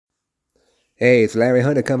Hey, it's Larry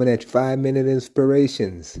Hunter coming at you. 5 Minute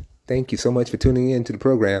Inspirations. Thank you so much for tuning in to the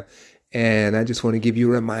program. And I just want to give you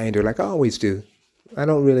a reminder, like I always do. I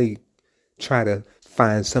don't really try to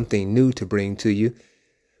find something new to bring to you.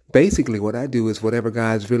 Basically, what I do is whatever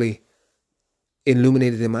God's really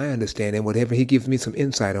illuminated in my understanding, whatever He gives me some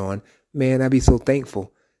insight on, man, I'd be so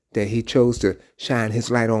thankful that He chose to shine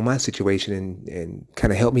His light on my situation and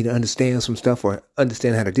kind of help me to understand some stuff or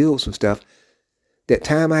understand how to deal with some stuff. That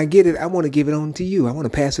time I get it, I want to give it on to you. I want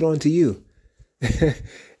to pass it on to you.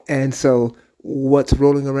 And so what's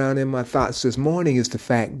rolling around in my thoughts this morning is the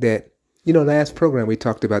fact that, last program we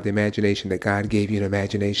talked about the imagination, that God gave you an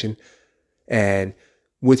imagination. And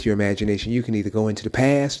with your imagination, you can either go into the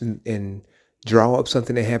past and draw up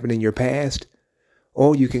something that happened in your past,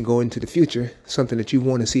 or you can go into the future, something that you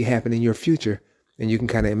want to see happen in your future. And you can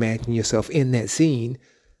kind of imagine yourself in that scene.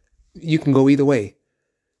 You can go either way.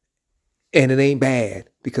 And it ain't bad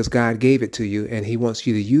because God gave it to you and He wants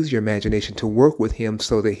you to use your imagination to work with Him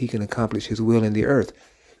so that He can accomplish His will in the earth.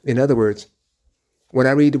 In other words, when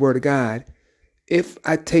I read the Word of God, if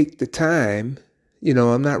I take the time,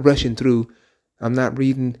 I'm not rushing through, I'm not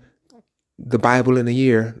reading the Bible in a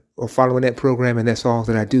year or following that program and that's all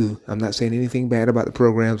that I do. I'm not saying anything bad about the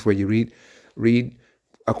programs where you read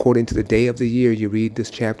according to the day of the year. You read this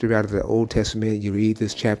chapter out of the Old Testament, you read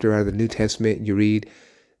this chapter out of the New Testament, you read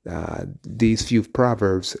these few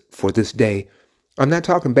proverbs for this day. I'm not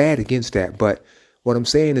talking bad against that, but what I'm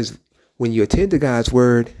saying is when you attend to God's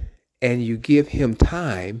word and you give Him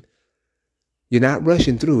time, you're not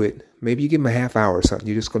rushing through it. Maybe you give Him a half hour or something.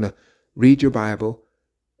 You're just going to read your Bible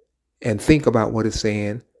and think about what it's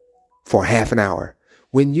saying for half an hour.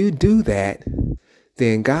 When you do that,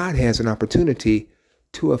 then God has an opportunity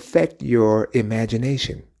to affect your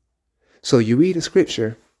imagination. So you read a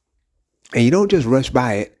scripture and you don't just rush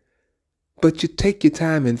by it, but you take your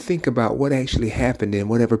time and think about what actually happened in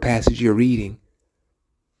whatever passage you're reading.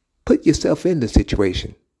 Put yourself in the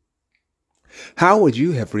situation. How would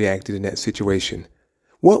you have reacted in that situation?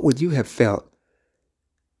 What would you have felt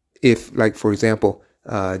if, like, for example,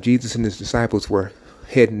 Jesus and His disciples were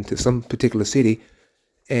heading to some particular city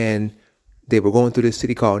and they were going through this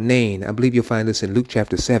city called Nain. I believe you'll find this in Luke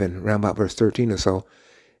chapter 7, around about verse 13 or so.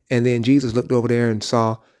 And then Jesus looked over there and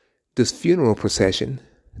saw this funeral procession.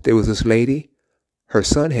 There was this lady, her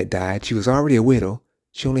son had died. She was already a widow.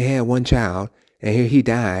 She only had one child. And here he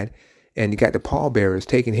died. And you got the pallbearers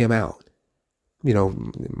taking him out.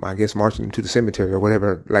 I guess marching him to the cemetery or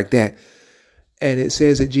whatever like that. And it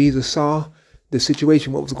says that Jesus saw the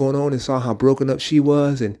situation, what was going on, and saw how broken up she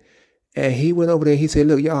was. And he went over there and he said,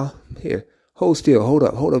 look, y'all, here, hold still, hold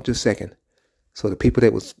up just a second. So the people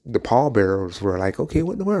the pallbearers were like, okay,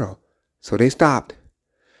 what in the world? So they stopped.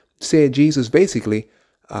 Said Jesus basically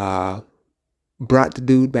brought the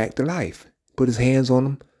dude back to life. Put His hands on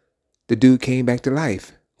him. The dude came back to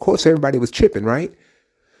life. Of course, everybody was tripping, right?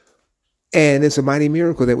 And it's a mighty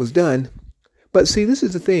miracle that was done. But see, this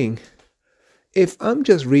is the thing. If I'm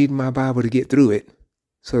just reading my Bible to get through it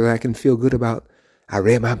so that I can feel good about, I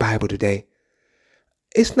read my Bible today,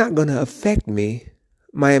 it's not going to affect me,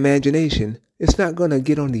 my imagination. It's not going to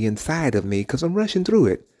get on the inside of me because I'm rushing through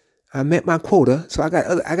it. I met my quota, so I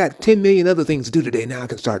got 10 million other things to do today. Now I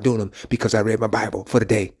can start doing them because I read my Bible for the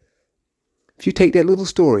day. If you take that little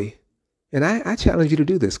story, and I challenge you to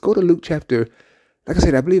do this, go to Luke chapter, like I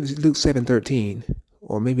said, I believe it's Luke 7:13,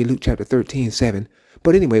 or maybe Luke chapter 13:7.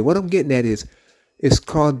 But anyway, what I'm getting at is, it's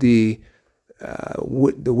called the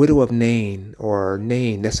widow of Nain, or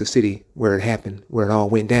Nain. That's the city where it happened, where it all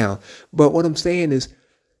went down. But what I'm saying is,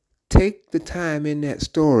 take the time in that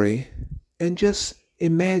story and just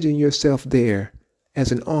imagine yourself there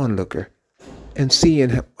as an onlooker and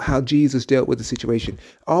seeing how Jesus dealt with the situation.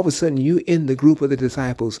 All of a sudden, you in the group of the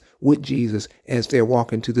disciples with Jesus as they're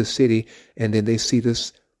walking to the city, and then they see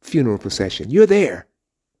this funeral procession. You're there.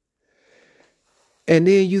 And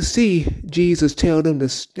then you see Jesus tell them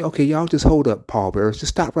to, okay, y'all just hold up, pallbearers.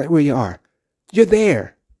 Just stop right where you are. You're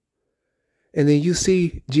there. And then you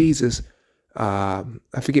see Jesus, I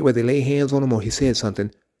forget whether they lay hands on him or he said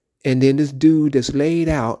something. And then this dude that's laid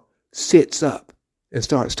out sits up and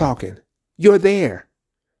starts talking. You're there.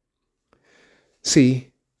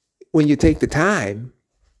 See, when you take the time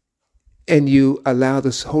and you allow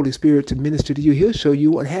the Holy Spirit to minister to you, He'll show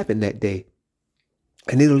you what happened that day.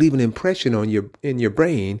 And it'll leave an impression in your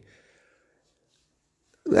brain.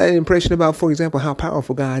 An impression about, for example, how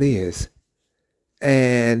powerful God is.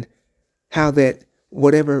 And how that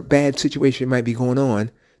whatever bad situation might be going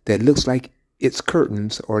on that looks like it's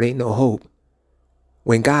curtains or it ain't no hope,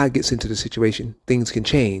 when God gets into the situation, things can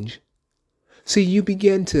change. See, you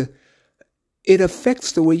begin to it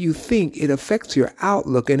affects the way you think. It affects your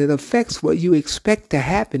outlook, and it affects what you expect to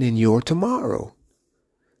happen in your tomorrow.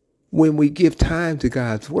 When we give time to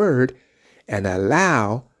God's word and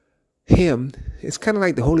allow Him, it's kind of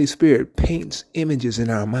like the Holy Spirit paints images in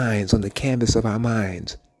our minds, on the canvas of our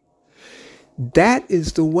minds. That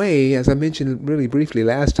is the way, as I mentioned really briefly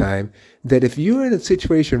last time, that if you're in a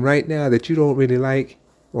situation right now that you don't really like,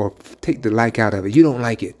 or take the like out of it, you don't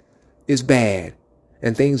like it, it's bad,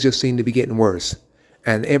 and things just seem to be getting worse,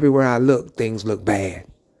 and everywhere I look, things look bad.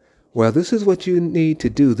 Well, this is what you need to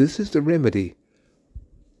do. This is the remedy.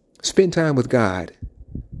 Spend time with God.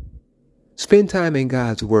 Spend time in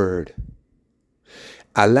God's word.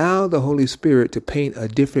 Allow the Holy Spirit to paint a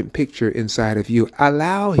different picture inside of you.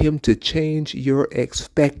 Allow Him to change your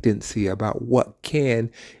expectancy about what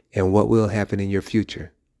can and what will happen in your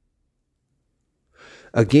future.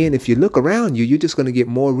 Again, if you look around you, you're just going to get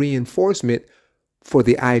more reinforcement for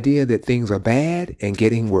the idea that things are bad and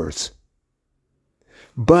getting worse.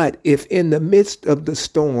 But if in the midst of the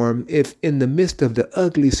storm, if in the midst of the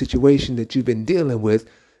ugly situation that you've been dealing with,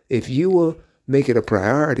 if you will make it a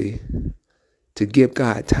priority to give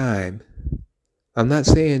God time. I'm not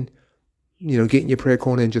saying, get in your prayer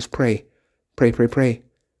corner and just pray. Pray.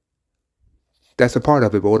 That's a part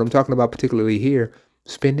of it. But what I'm talking about particularly here,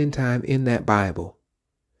 spending time in that Bible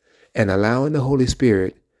and allowing the Holy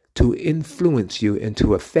Spirit to influence you and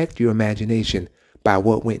to affect your imagination by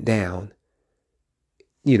what went down,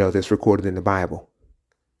 that's recorded in the Bible.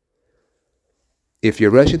 If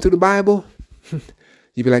you're rushing through the Bible,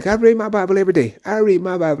 you'd be like, I read my Bible every day. I read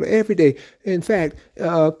my Bible every day. In fact,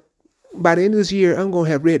 by the end of this year, I'm going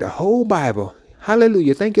to have read the whole Bible.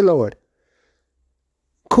 Hallelujah. Thank you, Lord.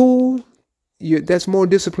 Cool. That's more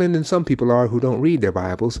disciplined than some people are who don't read their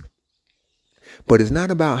Bibles. But it's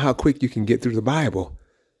not about how quick you can get through the Bible.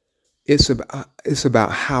 It's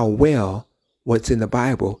about how well what's in the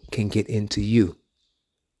Bible can get into you.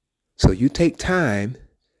 So you take time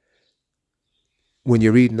when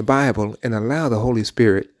you're reading the Bible and allow the Holy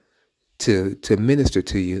Spirit to minister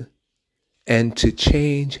to you and to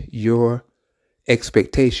change your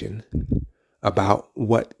expectation about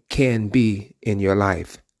what can be in your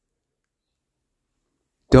life.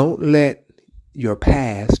 Don't let your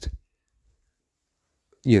past,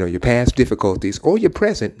 your past difficulties or your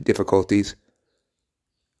present difficulties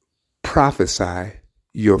prophesy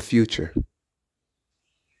your future.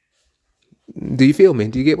 Do you feel me?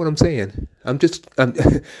 Do you get what I'm saying? I'm just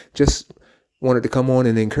wanted to come on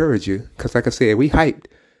and encourage you because, like I said, we hyped,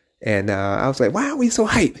 and I was like, "Why are we so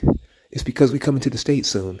hyped?" It's because we're coming to the States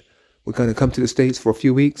soon. We're going to come to the States for a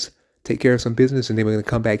few weeks, take care of some business, and then we're going to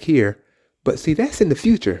come back here. But see, that's in the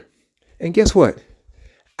future. And guess what?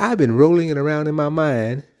 I've been rolling it around in my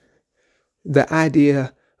mind the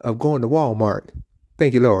idea of going to Walmart.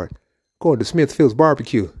 Thank you, Lord. Going to Smithfield's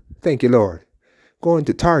Barbecue. Thank you, Lord. Going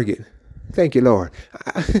to Target. Thank you, Lord.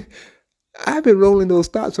 I've been rolling those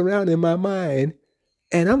thoughts around in my mind,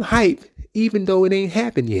 and I'm hyped, even though it ain't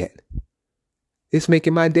happened yet. It's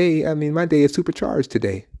making my day. My day is supercharged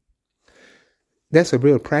today. That's a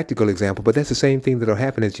real practical example, but that's the same thing that'll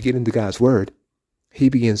happen as you get into God's word. He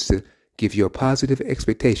begins to give you a positive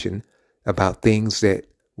expectation about things that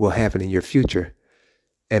will happen in your future.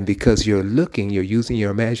 And because you're using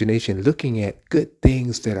your imagination, looking at good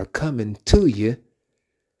things that are coming to you,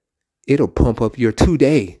 it'll pump up your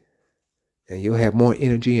today, and you'll have more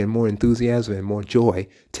energy and more enthusiasm and more joy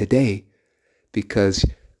today because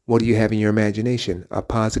what do you have in your imagination? A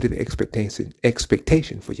positive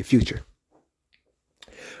expectation for your future.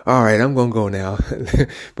 All right, I'm going to go now.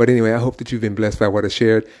 But anyway, I hope that you've been blessed by what I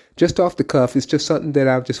shared. Just off the cuff, it's just something that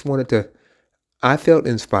I felt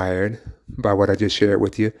inspired by what I just shared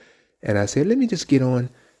with you. And I said, let me just get on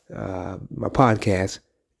my podcast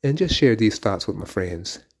and just share these thoughts with my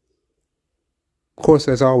friends. Of course,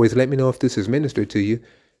 as always, let me know if this is ministered to you.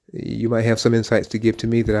 You might have some insights to give to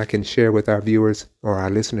me that I can share with our viewers or our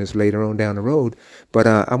listeners later on down the road. But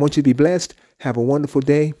I want you to be blessed. Have a wonderful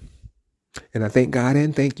day. And I thank God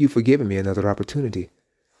and thank you for giving me another opportunity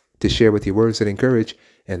to share with you words that encourage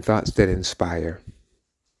and thoughts that inspire.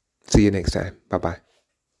 See you next time. Bye-bye.